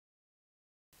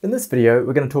In this video,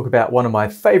 we're going to talk about one of my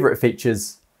favorite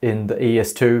features in the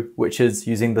ES2, which is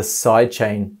using the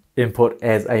sidechain input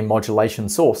as a modulation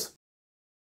source.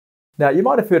 Now, you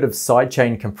might have heard of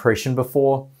sidechain compression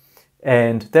before,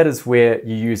 and that is where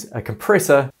you use a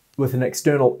compressor with an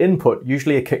external input,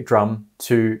 usually a kick drum,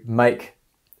 to make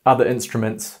other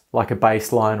instruments like a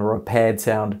bass line or a pad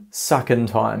sound suck in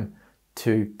time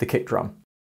to the kick drum.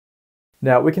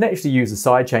 Now, we can actually use a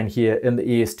sidechain here in the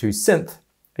ES2 Synth.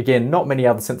 Again, not many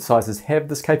other synthesizers have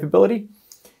this capability.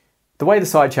 The way the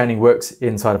sidechaining works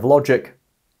inside of Logic,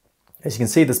 as you can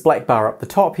see this black bar up the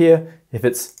top here, if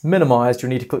it's minimized, you'll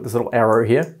need to click this little arrow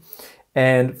here.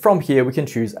 And from here, we can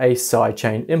choose a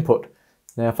sidechain input.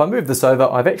 Now, if I move this over,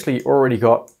 I've actually already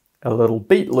got a little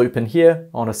beat loop in here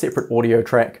on a separate audio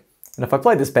track. And if I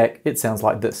play this back, it sounds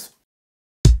like this.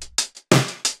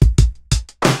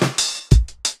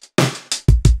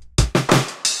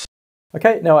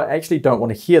 Okay, now I actually don't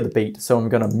want to hear the beat, so I'm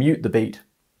going to mute the beat.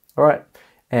 All right,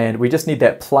 and we just need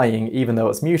that playing even though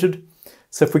it's muted.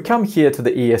 So if we come here to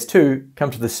the ES2,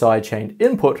 come to the sidechain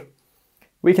input,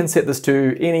 we can set this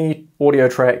to any audio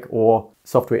track or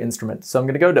software instrument. So I'm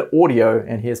going to go to audio,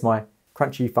 and here's my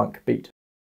crunchy funk beat.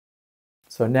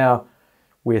 So now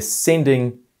we're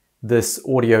sending this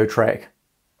audio track,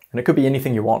 and it could be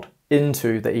anything you want,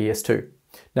 into the ES2.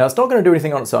 Now it's not going to do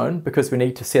anything on its own because we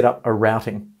need to set up a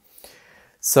routing.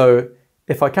 So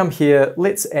if I come here,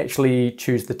 let's actually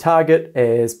choose the target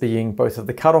as being both of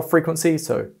the cutoff frequency,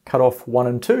 so cutoff 1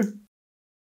 and 2.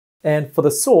 And for the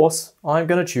source, I'm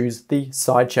going to choose the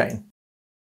sidechain.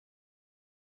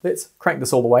 Let's crank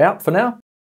this all the way up for now.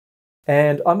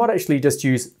 And I might actually just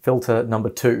use filter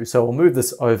number 2. So I'll move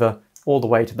this over all the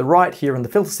way to the right here in the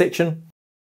filter section.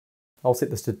 I'll set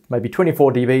this to maybe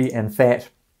 24 dB and fat.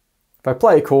 If I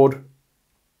play a chord,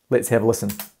 let's have a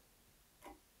listen.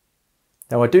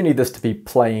 Now I do need this to be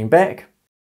playing back.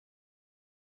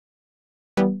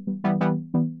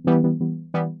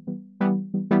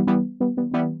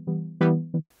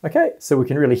 Okay, so we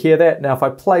can really hear that. Now if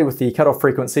I play with the cutoff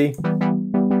frequency,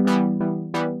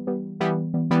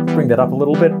 bring that up a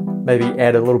little bit, maybe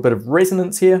add a little bit of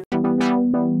resonance here.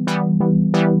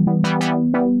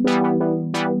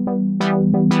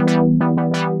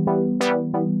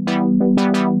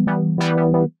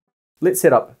 Let's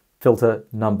set up filter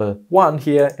number 1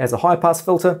 here as a high pass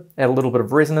filter, add a little bit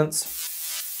of resonance.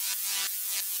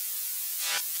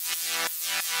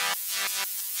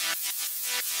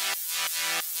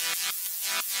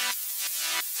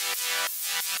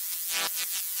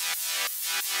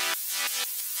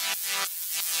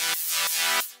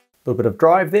 A little bit of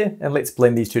drive there, and let's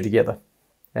blend these two together.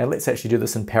 Now let's actually do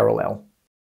this in parallel.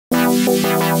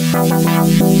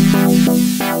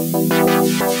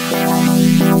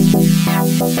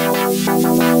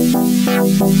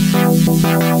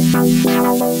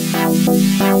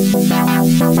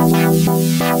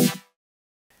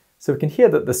 So we can hear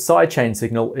that the sidechain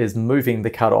signal is moving the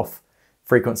cutoff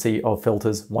frequency of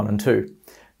filters 1 and 2.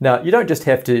 Now, you don't just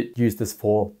have to use this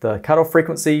for the cutoff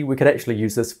frequency. We could actually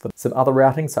use this for some other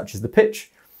routing, such as the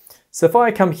pitch. So if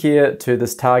I come here to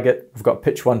this target, we've got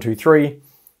pitch 1, 2, 3.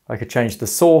 I could change the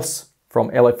source from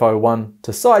LFO1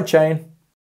 to sidechain.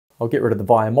 I'll get rid of the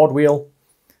via mod wheel,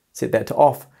 set that to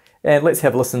off, and let's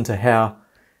have a listen to how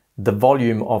the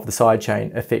volume of the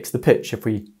sidechain affects the pitch if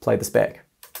we play this back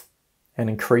and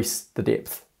increase the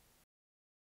depth.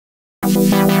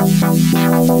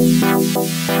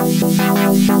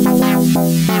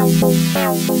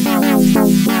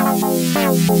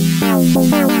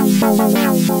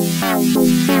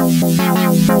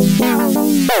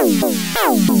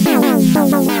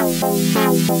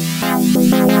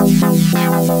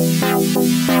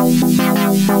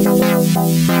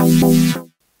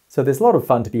 So there's a lot of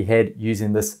fun to be had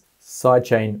using this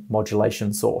sidechain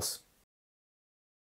modulation source.